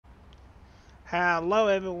Hello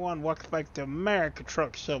everyone, welcome back to America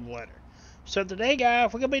Truck Simulator. So today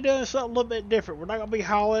guys, we're going to be doing something a little bit different. We're not going to be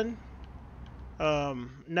hauling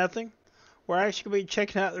nothing. We're actually going to be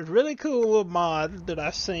checking out this really cool little mod that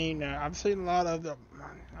I've seen. I've seen a lot of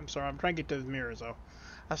I'm sorry, I'm trying to get those mirrors though.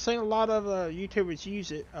 I've seen a lot of YouTubers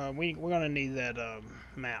use it. We're going to need that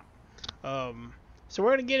map. So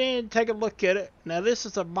we're going to get in and take a look at it. Now this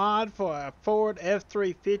is a mod for a Ford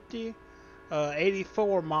F250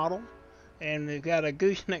 84 model. And we've got a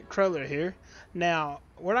gooseneck trailer here. Now,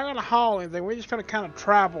 we're not going to haul anything. We're just going to kind of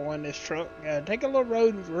travel in this truck. Take a little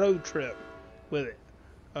road trip with it.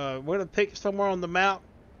 We're going to pick somewhere on the map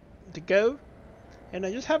to go. And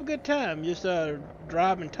just have a good time. Just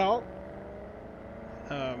drive and talk.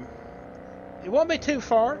 It won't be too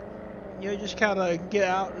far. You know, just kind of get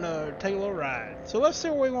out and take a little ride. So let's see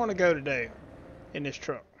where we want to go today in this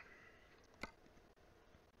truck.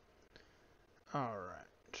 Alright.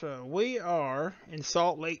 So we are in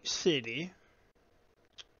Salt Lake City.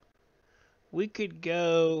 We could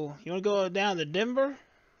go. You want to go down to Denver?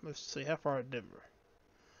 Let's see how far is Denver.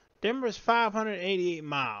 Denver is 588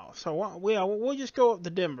 miles. So we'll just go up to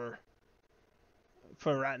Denver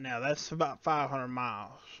for right now. That's about 500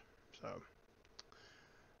 miles.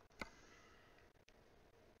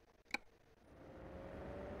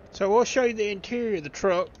 So we'll show you the interior of the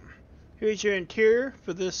truck. Here's your interior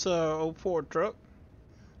for this old Ford truck.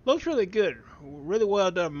 Looks really good. Really well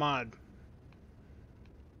done mod.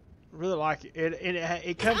 Really like it.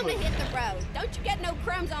 It comes with... I'm gonna hit the road. Don't you get no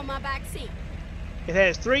crumbs on my back seat. It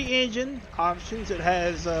has 3 engine options. It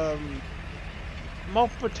has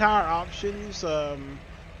multiple tire options. The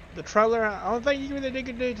trailer, the only thing you really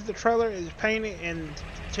can do to the trailer is paint it and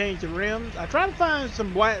change the rims. I tried to find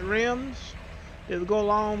some black rims that would go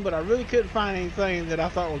along, but I really couldn't find anything that I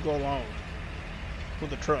thought would go along with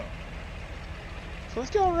the truck. So let's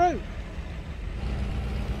go on the road.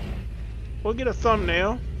 We'll get a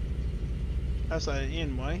thumbnail. That's the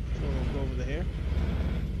end way. So we'll go over here.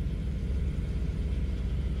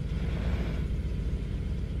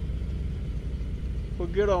 We're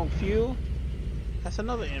good on fuel. That's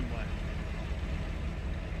another end way.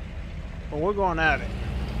 Well, we're going at it.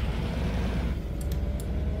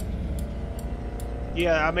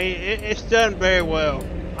 Yeah, I mean, it's done very well.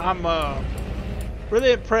 I'm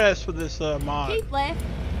really impressed with this mod. Keep left,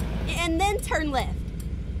 and then turn left.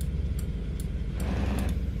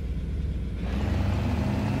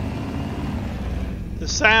 The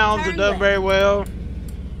sounds are done very well.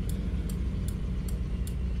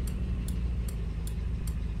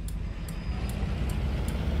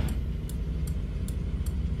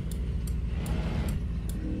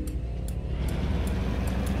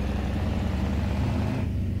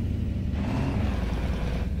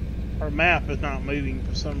 Our map is not moving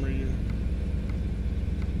for some reason.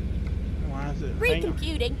 Why is it?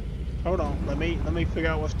 Recomputing. Hold on. Let me figure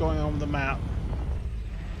out what's going on with the map.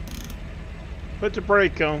 Put the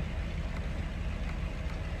brake on.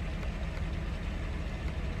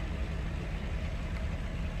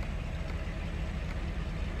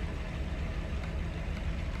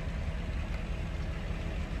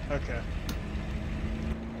 Okay.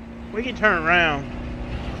 We can turn around.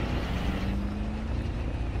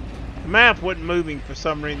 The map wasn't moving for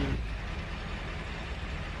some reason.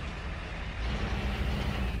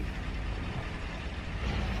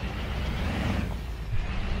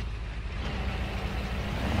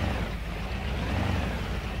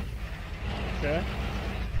 Okay.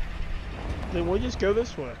 Then we'll just go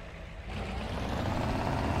this way.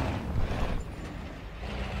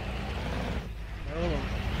 Oh.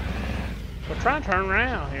 We'll try and turn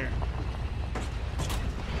around here.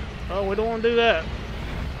 Oh, we don't want to do that.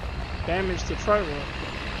 Damage the trailer.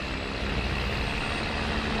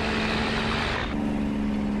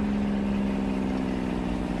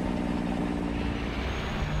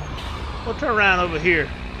 We'll turn around over here.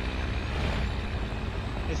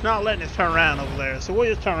 It's not letting us turn around over there, so we'll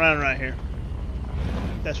just turn around right here.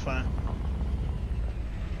 That's fine.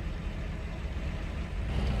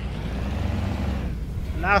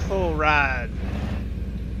 Nice little ride.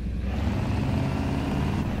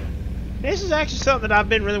 This is actually something that I've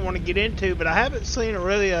been really wanting to get into, but I haven't seen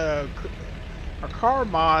a car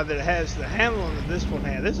mod that has the handling that this one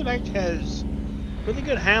has. This one actually has really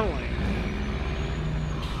good handling.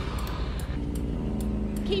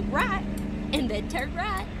 Keep right, and then turn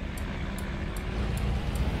right.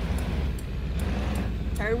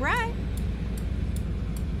 Turn right.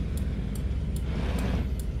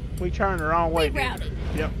 We turned the wrong way. Rerouting.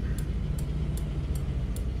 Yep.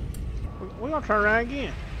 We're gonna turn around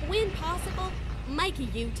again. When possible, make a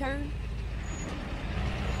U-turn.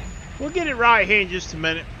 We'll get it right here in just a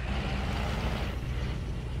minute.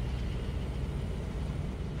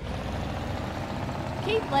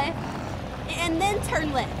 Keep left, and then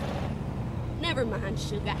turn left. Never mind,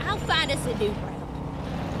 sugar. I'll find us a new route.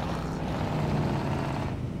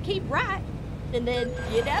 Keep right, and then,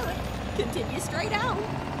 you know it, continue straight on.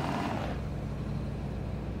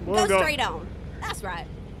 We'll Go straight on. That's right.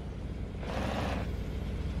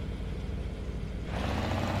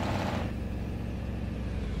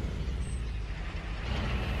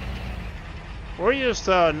 We're just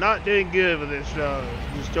not doing good with this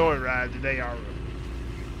story ride today, are we?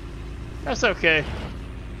 That's okay.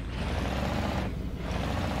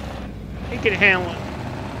 He can handle it.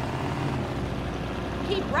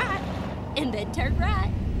 Keep right, and then turn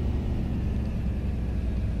right.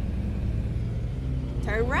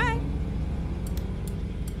 Turn right.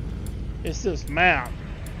 It's this map.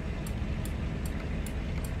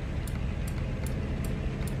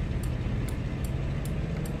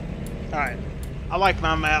 Alright. I like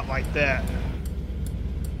my map like that.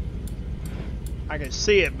 I can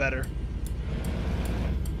see it better.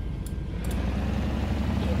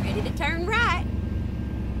 Get ready to turn right.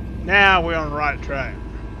 Now we're on the right track.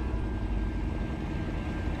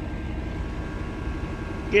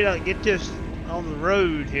 Get this on the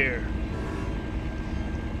road here.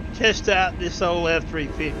 Test out this old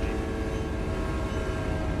F250.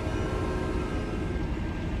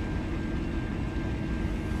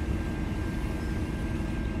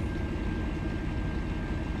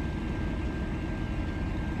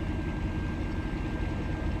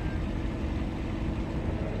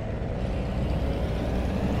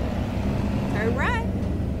 Turn right.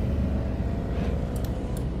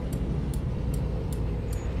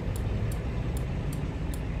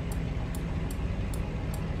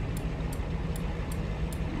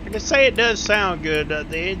 I can say it does sound good.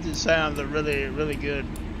 The engine sounds really, really good.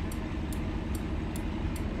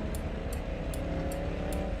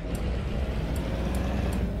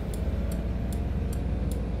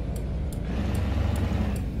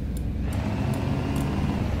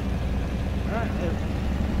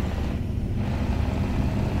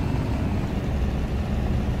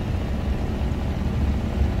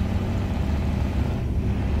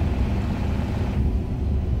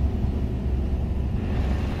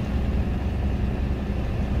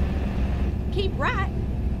 Keep right,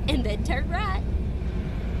 and then turn right.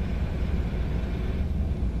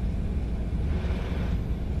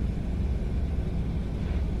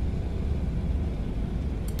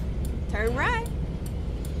 Turn right.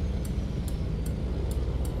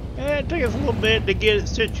 Yeah, it took us a little bit to get it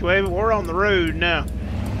situated, but we're on the road now.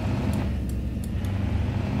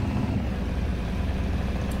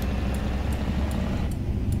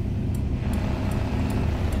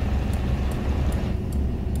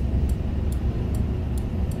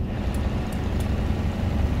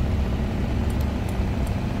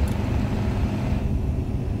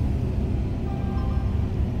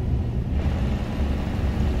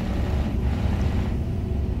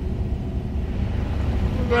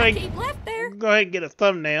 Keep left there. Go ahead and get a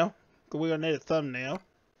thumbnail, because we're going to need a thumbnail.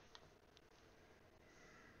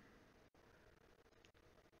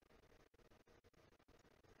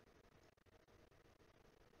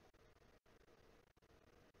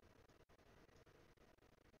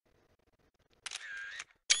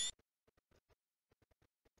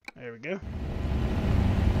 There we go.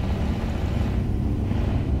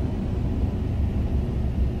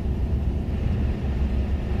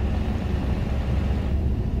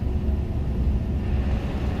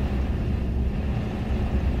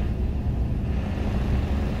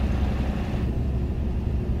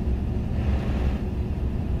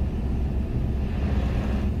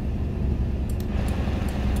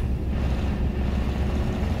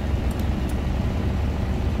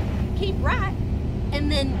 Keep right,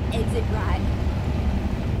 and then exit right.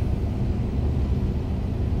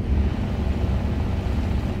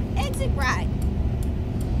 Exit right.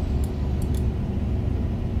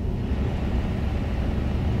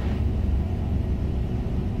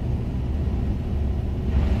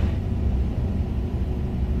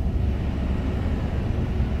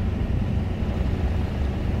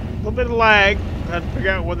 A little bit of lag. I have to figure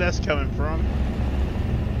out where that's coming from.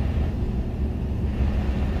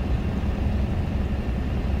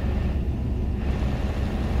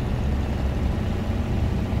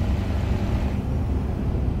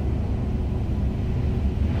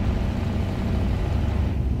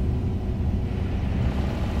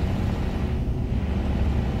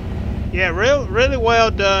 Yeah, really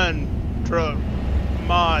well done, truck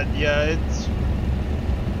mod. Yeah, it's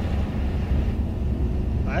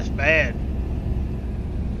that's bad.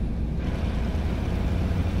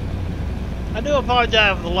 I I do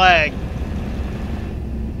apologize for the lag.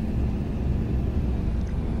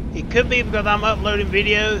 It could be because I'm uploading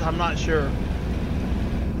videos. I'm not sure.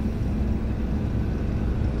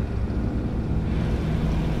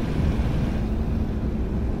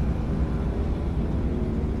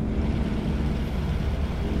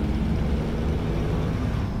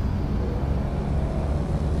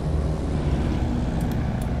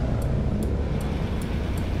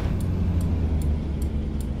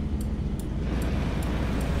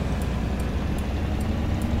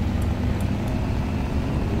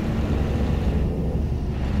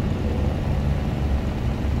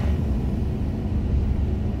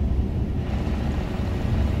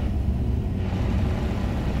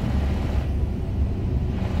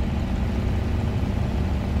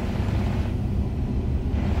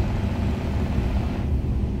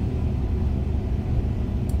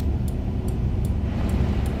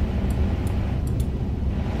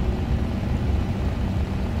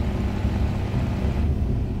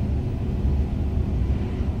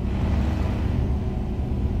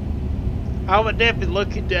 I would definitely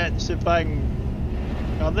look at that and see if I can.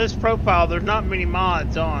 On this profile, there's not many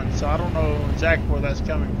mods on, so I don't know exactly where that's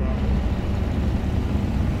coming from.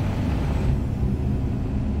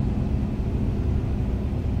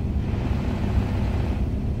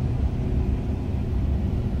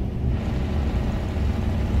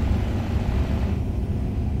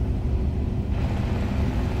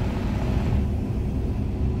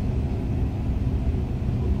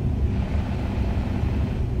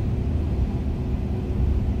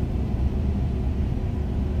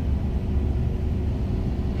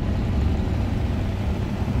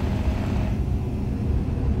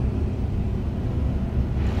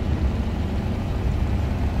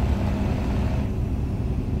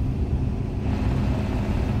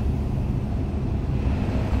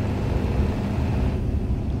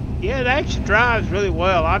 Yeah, it actually drives really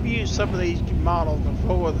well. I've used some of these models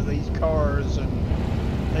before, these cars, and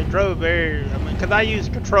they drove very, I mean, because I use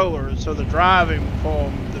controllers, so the driving for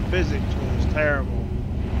them, the physics was terrible.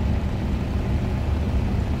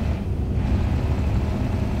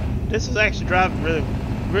 This is actually driving really,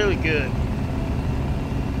 really good.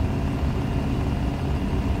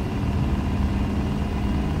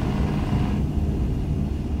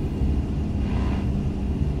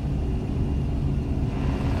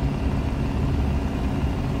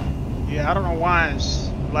 Yeah, I don't know why it's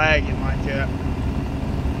lagging like that.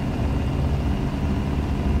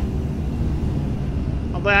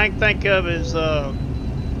 All I can think of is, okay.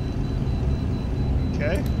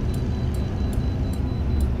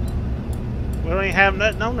 We don't even have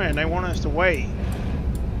nothing on there and they want us to wait.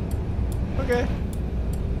 Okay.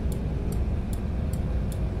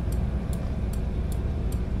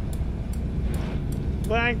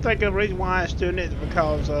 But I can think of the reason why it's doing it is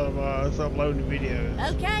because of it's uploading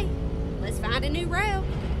videos. Okay, let's find a new route.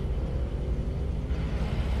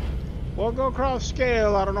 We'll go across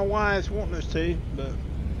scale. I don't know why it's wanting us to, but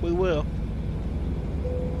we will.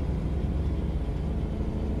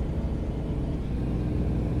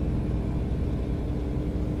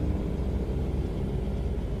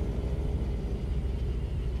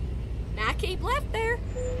 Now keep left there.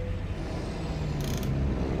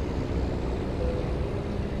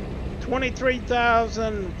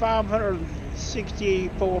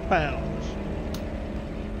 23,564 pounds.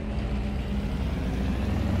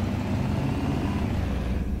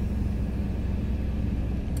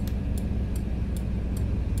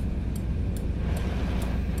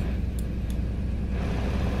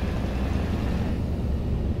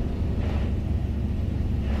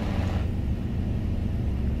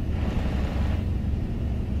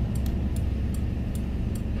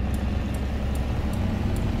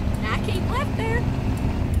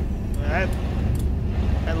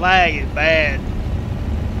 That lag is bad.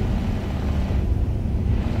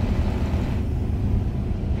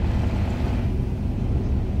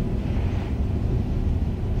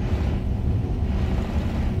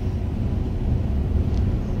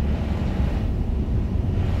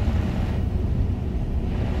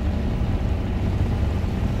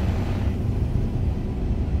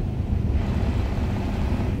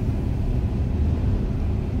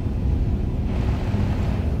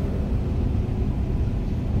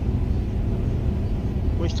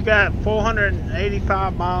 We still got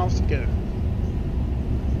 485 miles to go.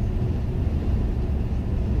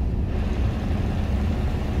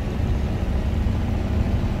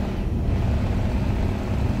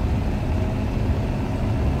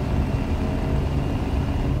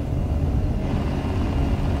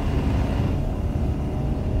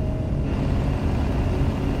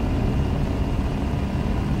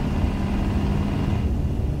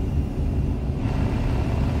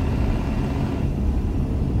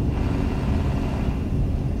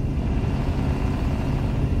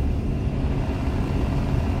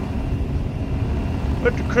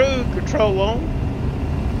 cruise control on.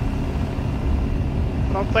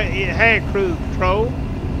 I don't think it had cruise control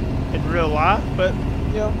in real life, but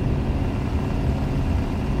you know.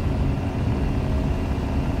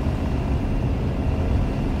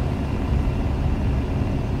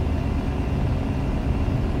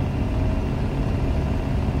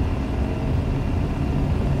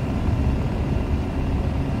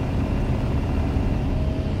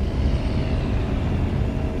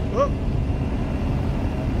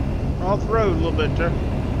 Off the road a little bit there.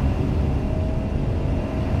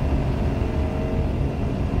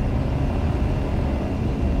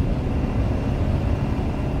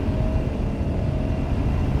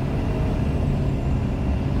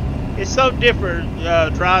 It's so different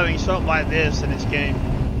driving something like this in this game.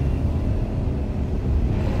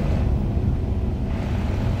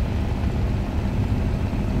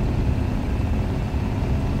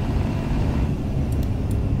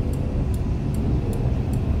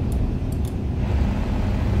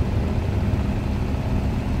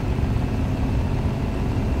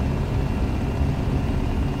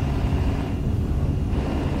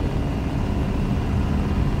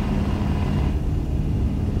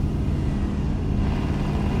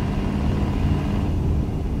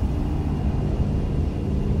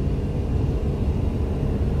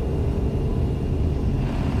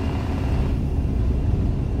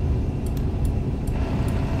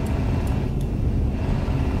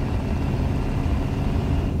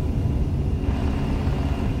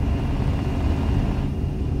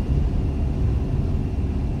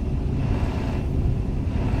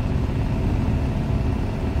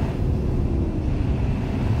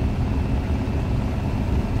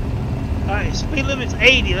 Alright, speed limit's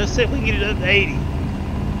 80. Let's see if we can get it up to 80.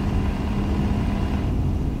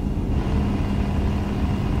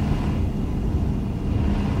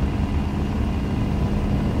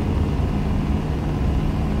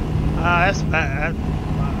 That's bad.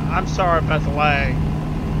 I'm sorry about the lag.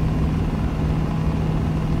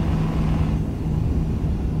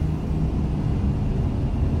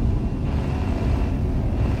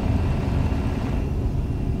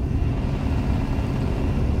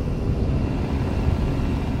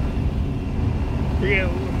 Yeah,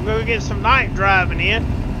 we're gonna get some night driving in.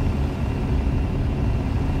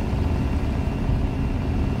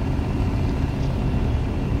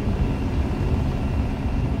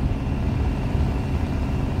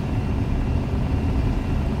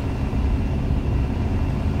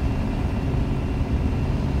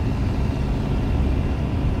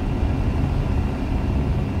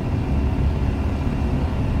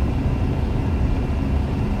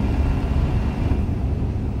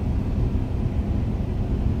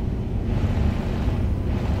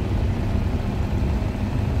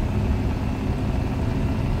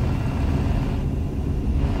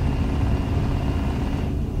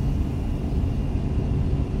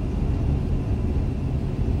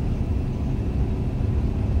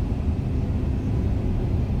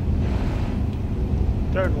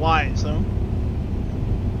 Turn lights on.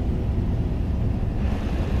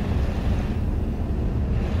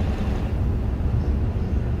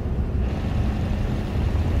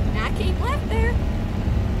 Now keep left there.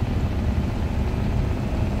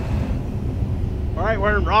 Alright,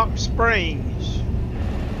 we're in Rock Springs.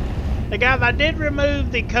 Hey guys, I did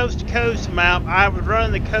remove the coast to coast map. I was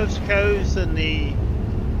running the coast to coast and the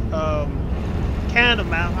Canada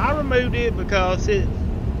map. I removed it because it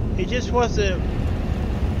just wasn't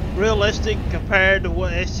realistic compared to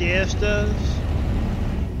what STS does.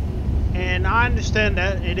 And I understand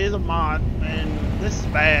that it is a mod and this is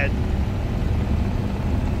bad.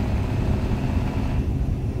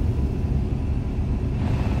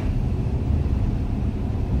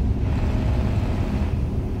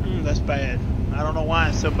 That's bad. I don't know why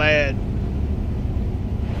it's so bad.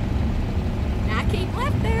 Now keep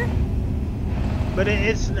left there. But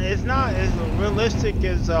it's not as realistic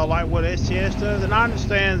as like what STS does, and I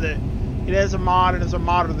understand that it has a mod and it's a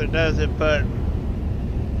modder that does it, but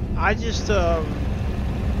I just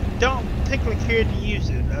don't particularly care to use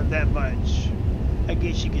it that much, I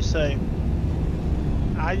guess you could say.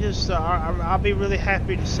 I just I'll be really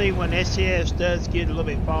happy to see when STS does get a little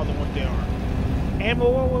bit farther what they are, and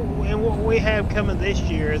what we have coming this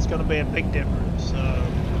year is going to be a big difference.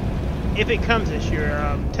 If it comes this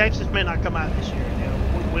year, Texas may not come out this year. You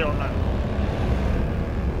know, we don't know.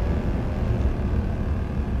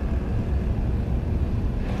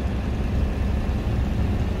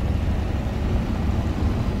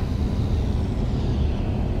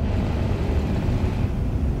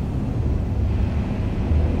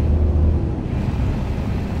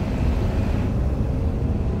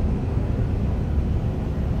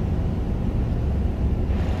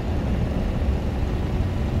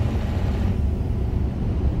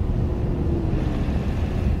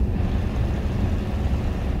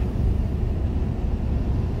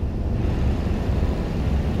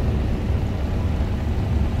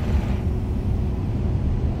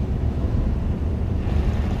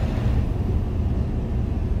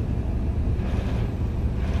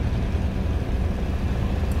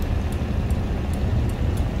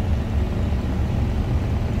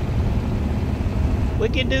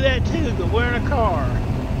 can do that too, but we're in a car.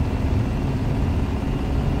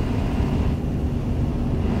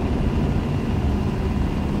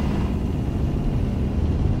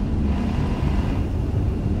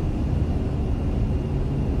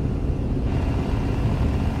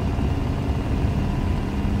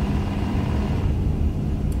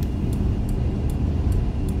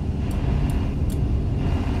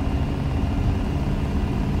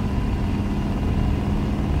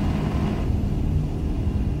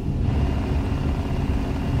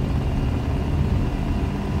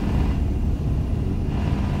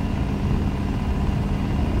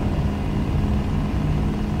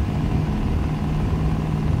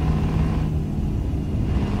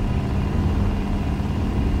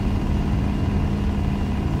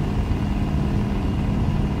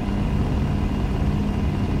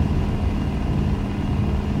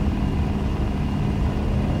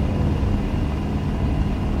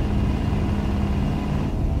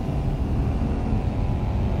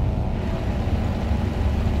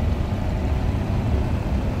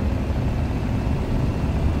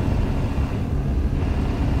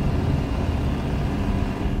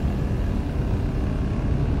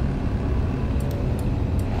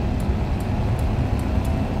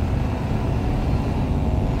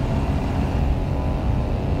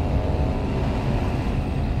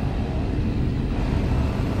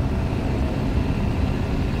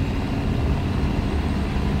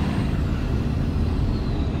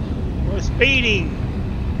 Speeding.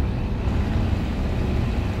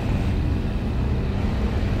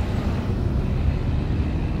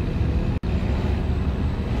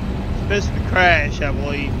 Supposed to crash, I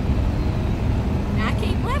believe. I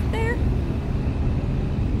keep left there.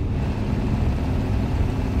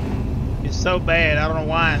 It's so bad. I don't know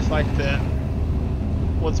why it's like that.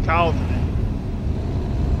 What's causing it?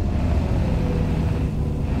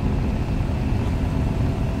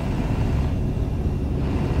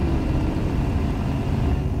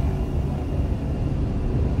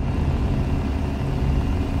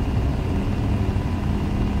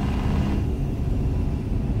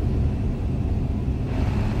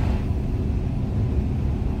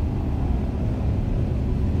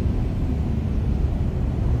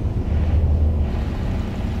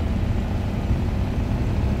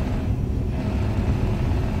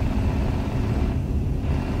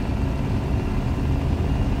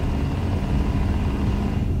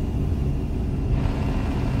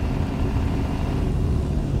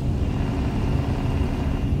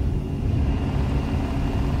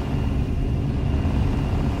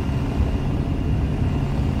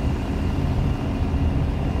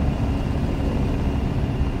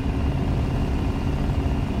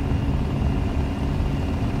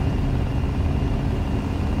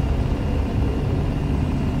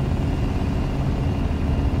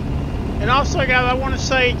 And also, guys, I want to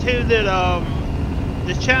say too that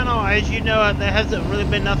the channel, as you know, there hasn't really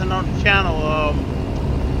been nothing on the channel.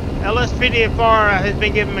 LS50FR has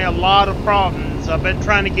been giving me a lot of problems. I've been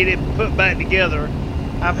trying to get it put back together.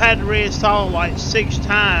 I've had to reinstall it like 6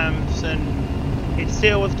 times, and it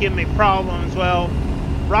still was giving me problems. Well,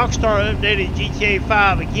 Rockstar updated GTA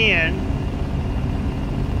 5 again,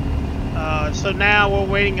 so now we're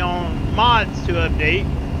waiting on mods to update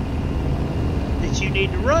that you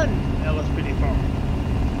need to run LS50FR.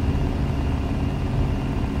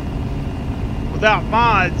 Without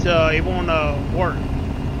mods, it won't work.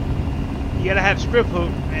 You gotta have script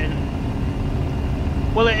hook, and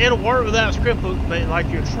well, it'll work without script hook, but like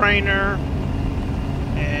your trainer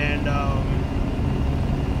and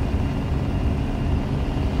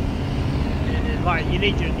like you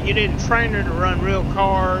need a trainer to run real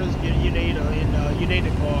cars. You need to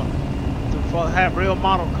have real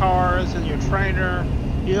model cars, and your trainer.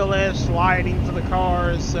 ELS lighting for the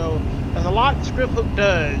cars. So there's a lot script hook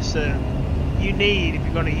does you need if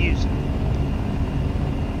you're going to use it.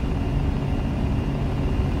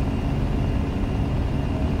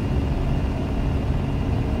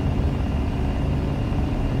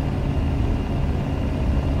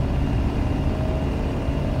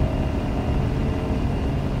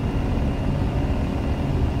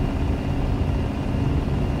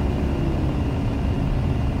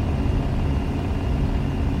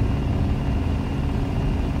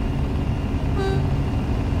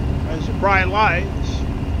 Bright lights.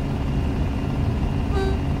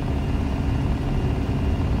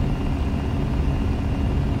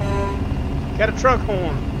 Got a truck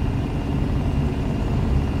horn.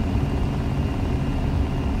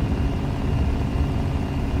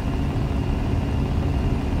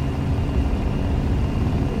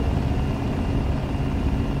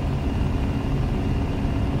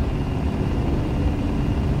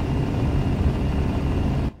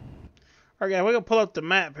 Okay, we're gonna pull up the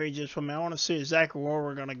map here just for a minute. I want to see exactly where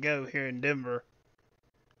we're gonna go here in Denver.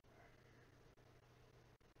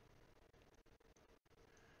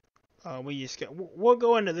 We'll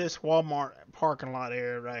go into this Walmart parking lot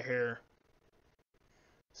area right here.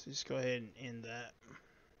 So just go ahead and end that.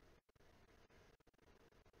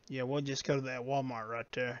 Yeah, we'll just go to that Walmart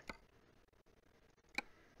right there.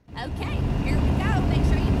 Okay, here we go. Make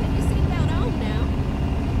sure you put your seatbelt on now.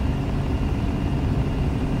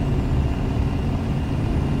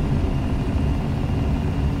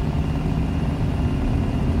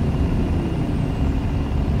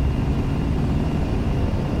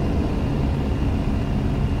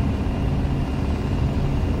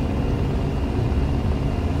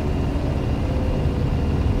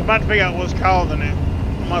 I'm about to figure out what's causing it.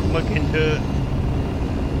 I'm about to look into it.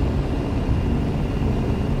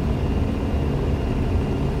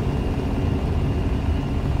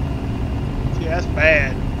 See, that's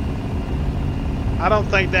bad. I don't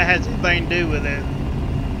think that has anything to do with it.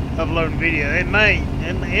 Uploading video. It may.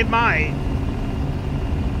 It might.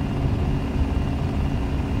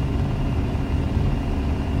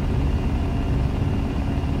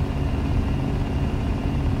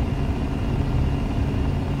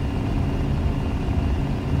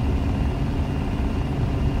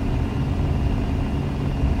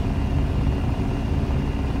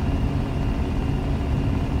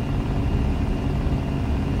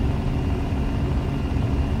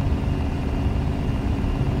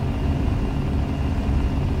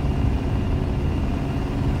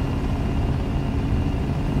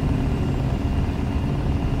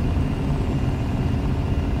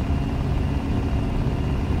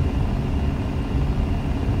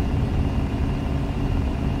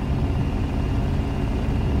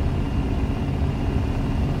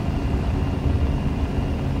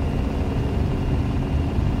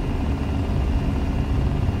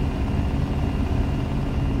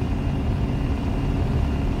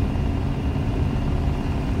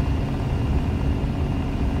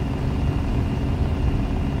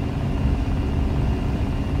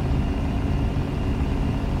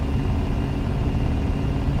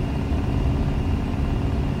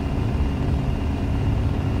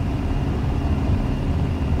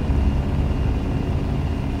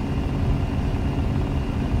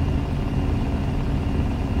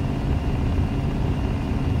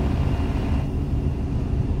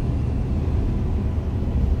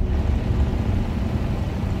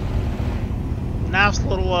 Nice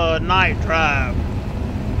little night drive.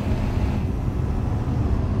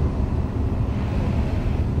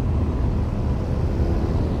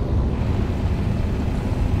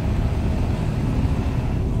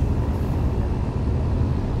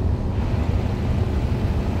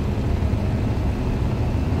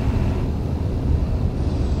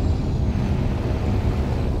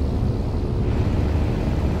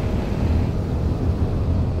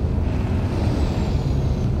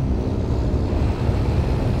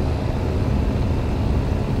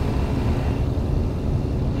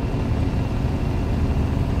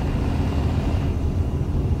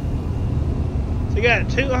 We got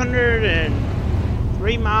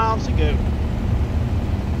 203 miles to go.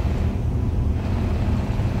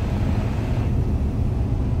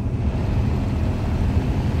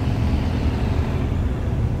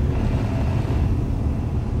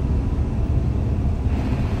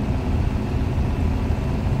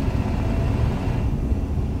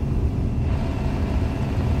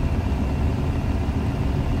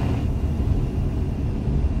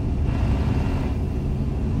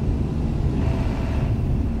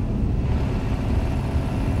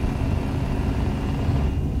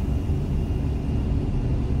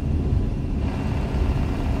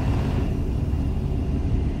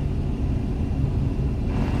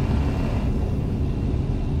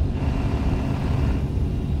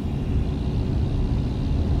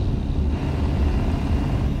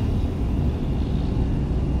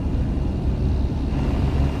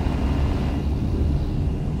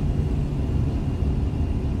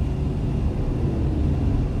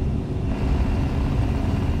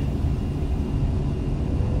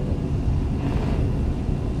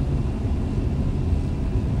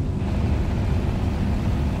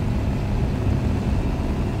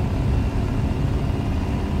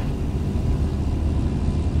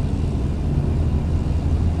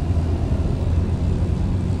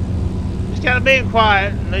 Kind of being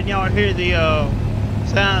quiet, and then y'all hear the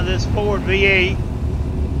sound of this Ford V8,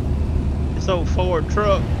 this old Ford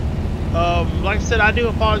truck. Like I said, I do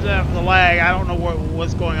apologize for the lag. I don't know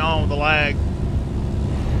what's going on with the lag.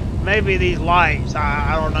 Maybe these lights,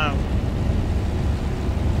 I don't know.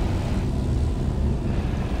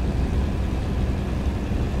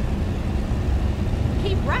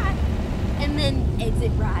 keep right, and then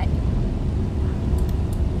exit right.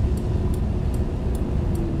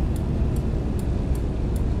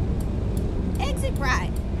 Exit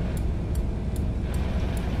right.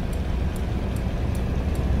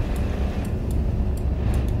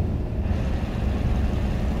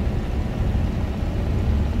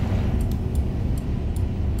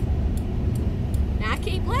 Now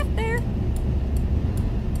keep left there.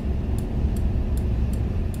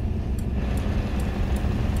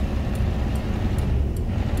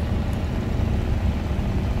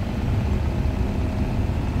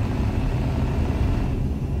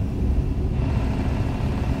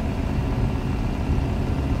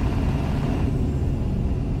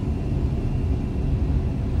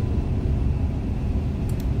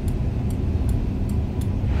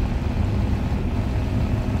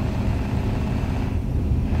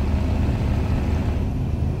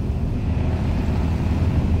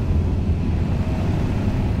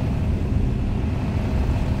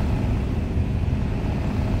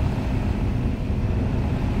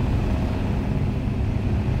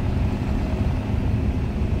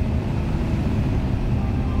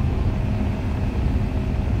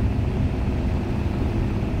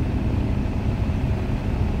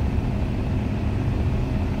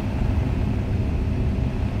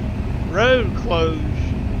 Road closed.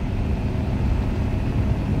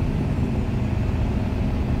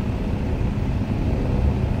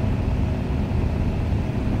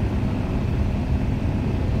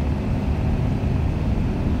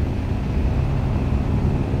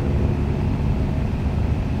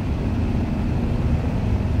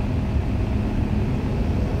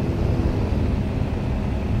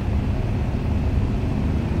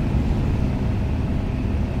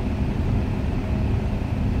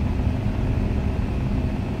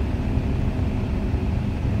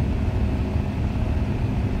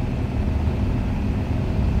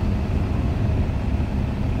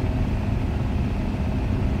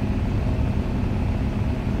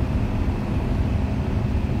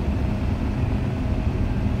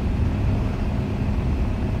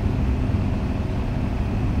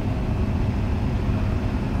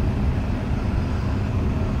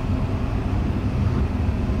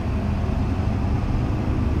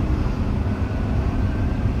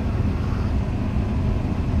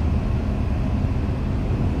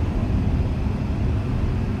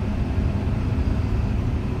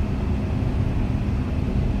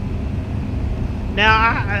 Now,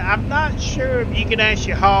 I'm not sure if you can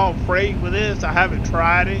actually haul freight with this. I haven't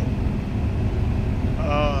tried it.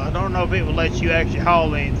 I don't know if it will let you actually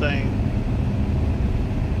haul anything.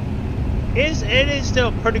 It is still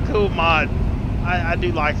a pretty cool mod. I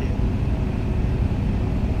do like it.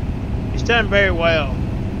 It's done very well.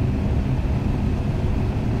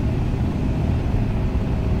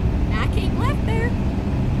 Now keep left there.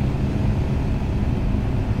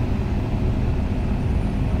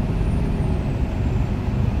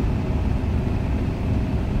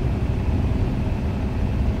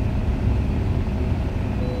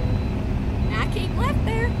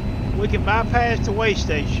 We can bypass the way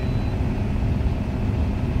station.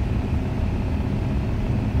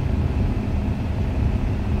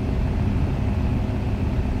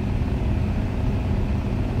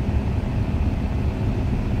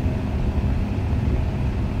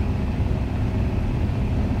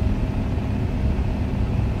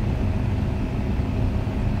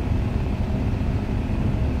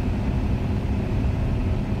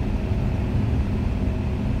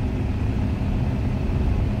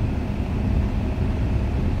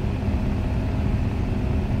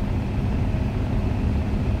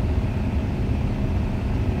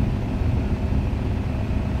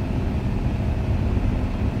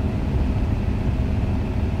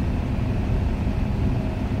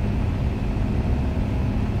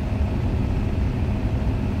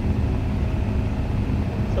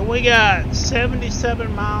 We got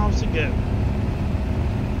 77 miles to go.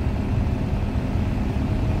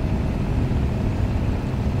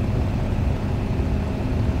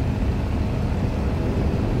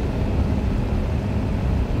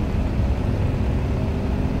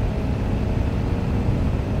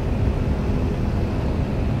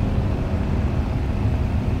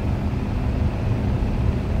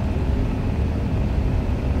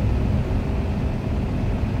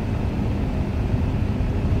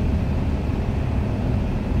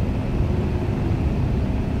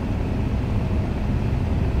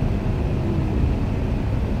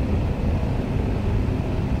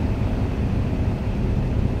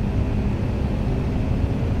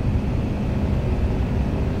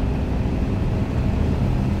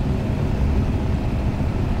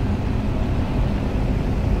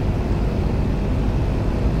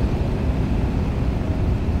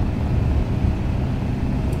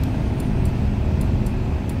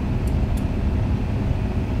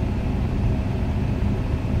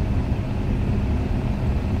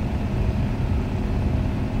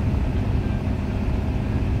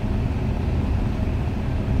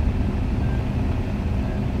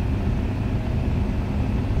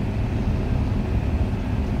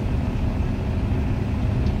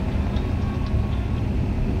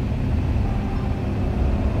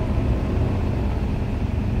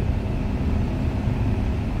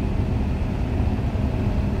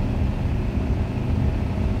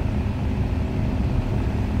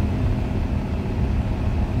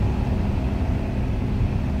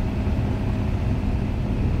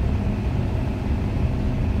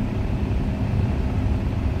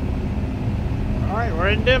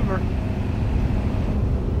 in Denver.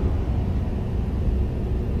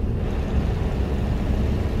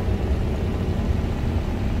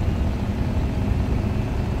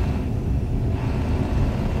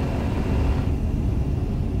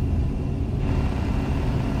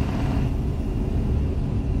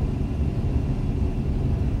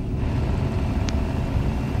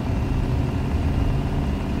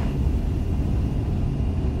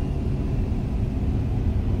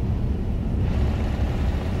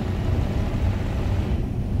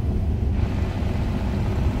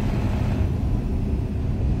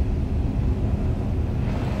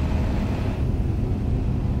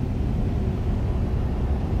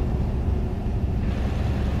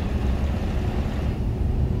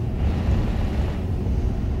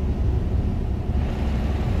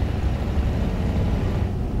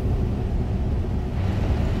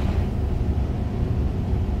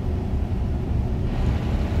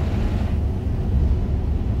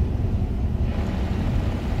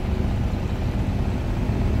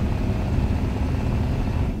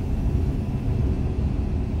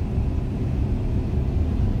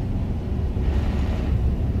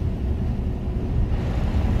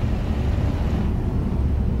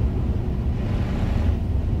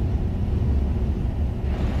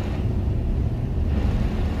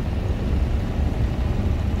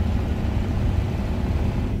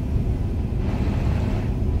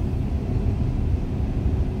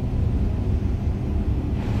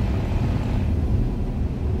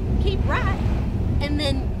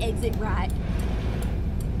 Exit right.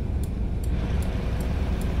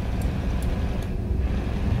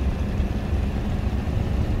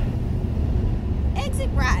 Exit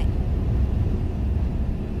right.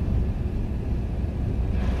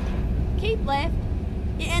 Keep left,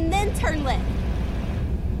 and then turn left.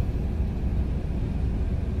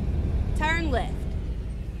 Turn left.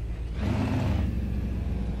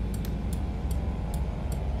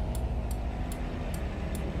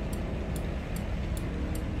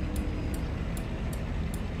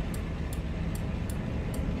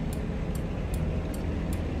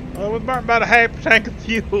 Well, we burnt about a half tank of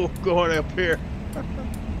fuel going up here.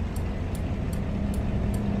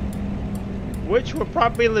 Which would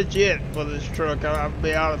probably be legit for this truck, I'll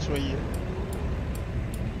be honest with you.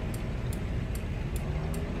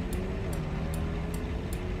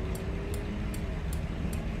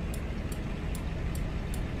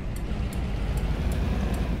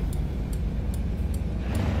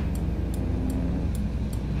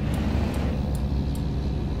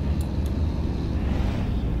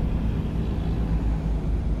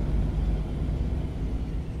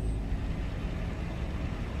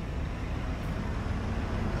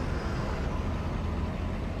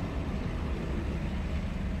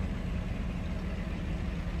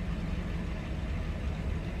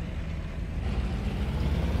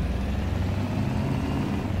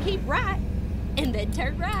 Keep right, and then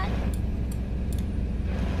turn right.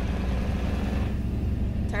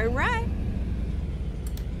 Turn right.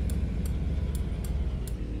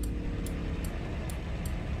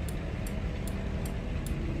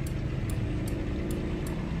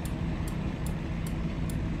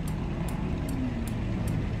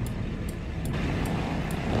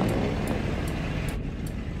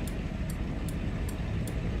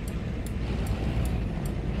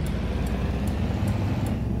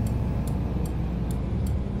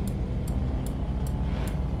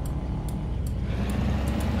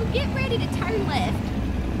 Get ready to turn left.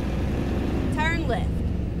 Turn left.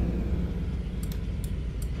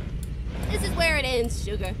 This is where it ends,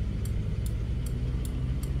 sugar.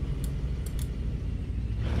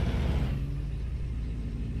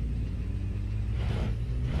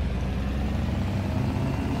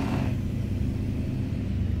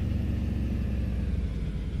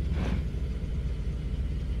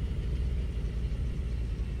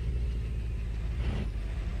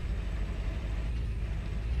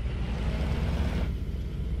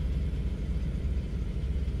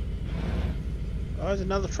 Oh, there's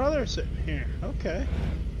another trailer sitting here. Okay.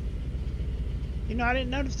 You know, I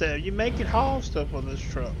didn't notice that. You make it haul stuff on this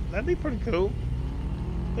truck. That'd be pretty cool.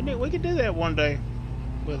 We could do that one day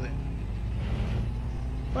with it.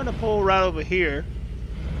 I'm gonna pull right over here.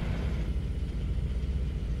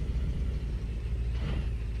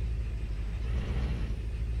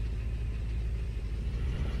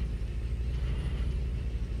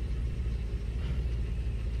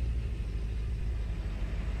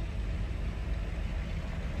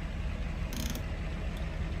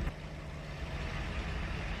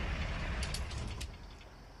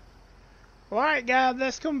 Alright guys,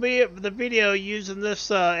 that's going to be it for the video using this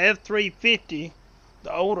F350,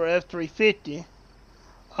 the older F350.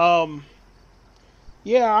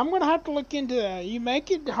 Yeah, I'm gonna have to look into that. You make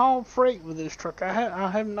it haul freight with this truck. I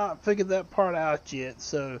have not figured that part out yet,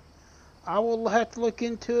 so I will have to look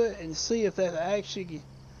into it and see if that actually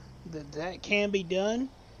that can be done.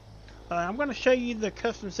 I'm gonna show you the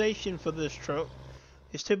customization for this truck.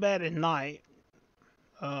 It's too bad at night.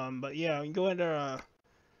 But yeah, you can go into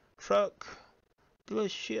truck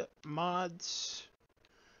dealership mods.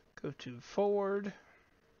 Go to Ford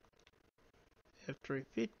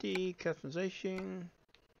F250 customization.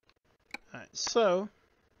 Alright, so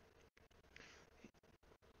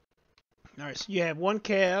you have one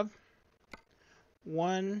cab,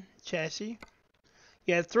 one chassis.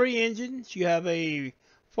 You have three engines. You have a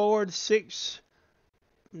Ford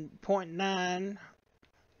 6.9.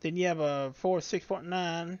 Then you have a Ford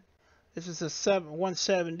 6.9. This is a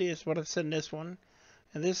 170 is what it said in this one.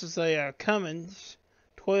 And this is a Cummins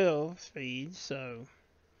 12 speed. So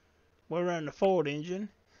we're running the Ford engine.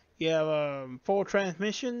 You have 4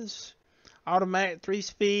 transmissions. Automatic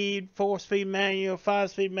 3-speed, 4-speed manual,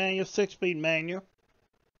 5-speed manual, 6-speed manual.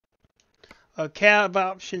 Cab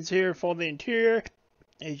options here for the interior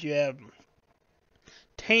is you have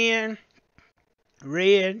tan,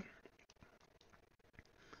 red,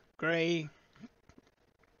 gray,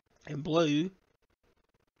 and blue.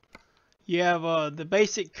 You have the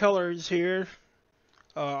basic colors here,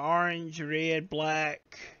 orange, red,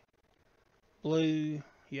 black, blue.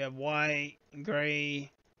 You have white,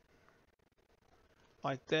 gray,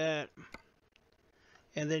 like that.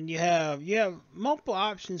 And then you have multiple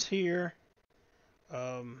options here.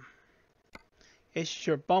 It's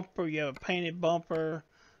your bumper. You have a painted bumper.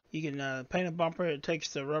 You can paint a bumper. It takes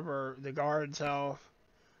the guards off.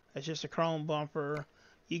 It's just a chrome bumper.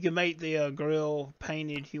 You can make the grill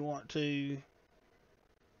painted if you want to.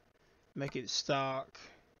 Make it stock.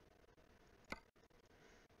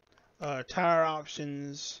 Tire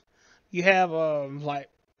options. You have like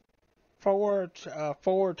four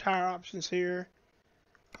tire options here.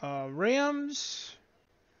 Rims.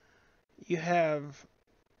 You have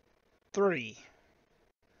 3.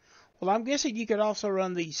 Well, I'm guessing you could also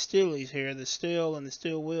run these steelies here, the steel and the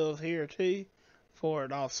steel wheels here too, for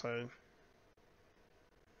it also.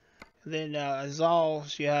 And then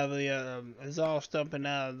exhaust, you have the exhaust dumping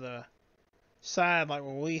out of the side like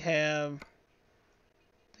what we have.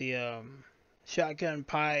 The shotgun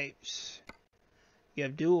pipes. You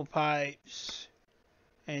have dual pipes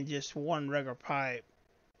and just one regular pipe.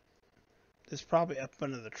 That's probably up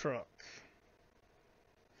under the truck.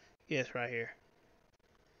 Yes, right here.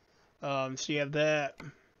 So you have that.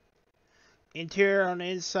 Interior on the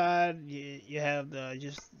inside, you have the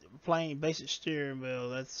just plain basic steering wheel.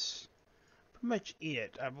 That's pretty much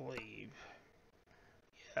it, I believe.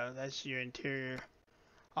 Yeah, that's your interior.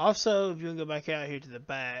 Also, if you want to go back out here to the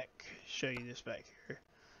back, show you this back here.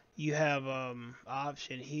 You have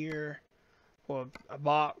option here for a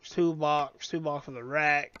box, toolbox for the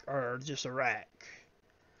rack, or just a rack.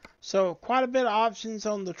 So quite a bit of options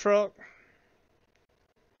on the truck.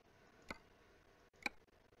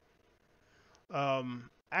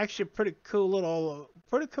 Actually pretty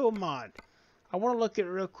cool mod. I want to look at it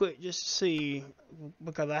real quick just to see,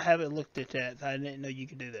 because I haven't looked at that. I didn't know you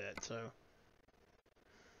could do that. So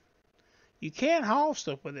you can haul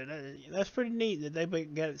stuff with it. That's pretty neat that they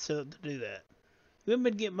got it set up to do that. We haven't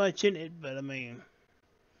been getting much in it, but I mean,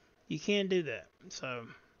 you can do that. So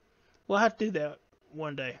we'll have to do that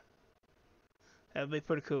one day. That'd be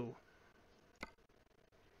pretty cool.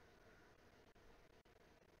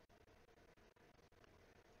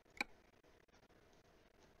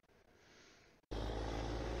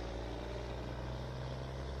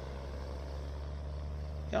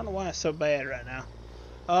 I don't know why it's so bad right now.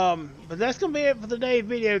 But that's going to be it for today's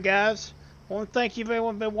video, guys. I want to thank you for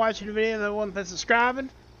everyone who's been watching the video and everyone who's been subscribing.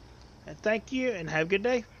 And thank you, and have a good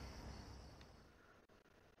day.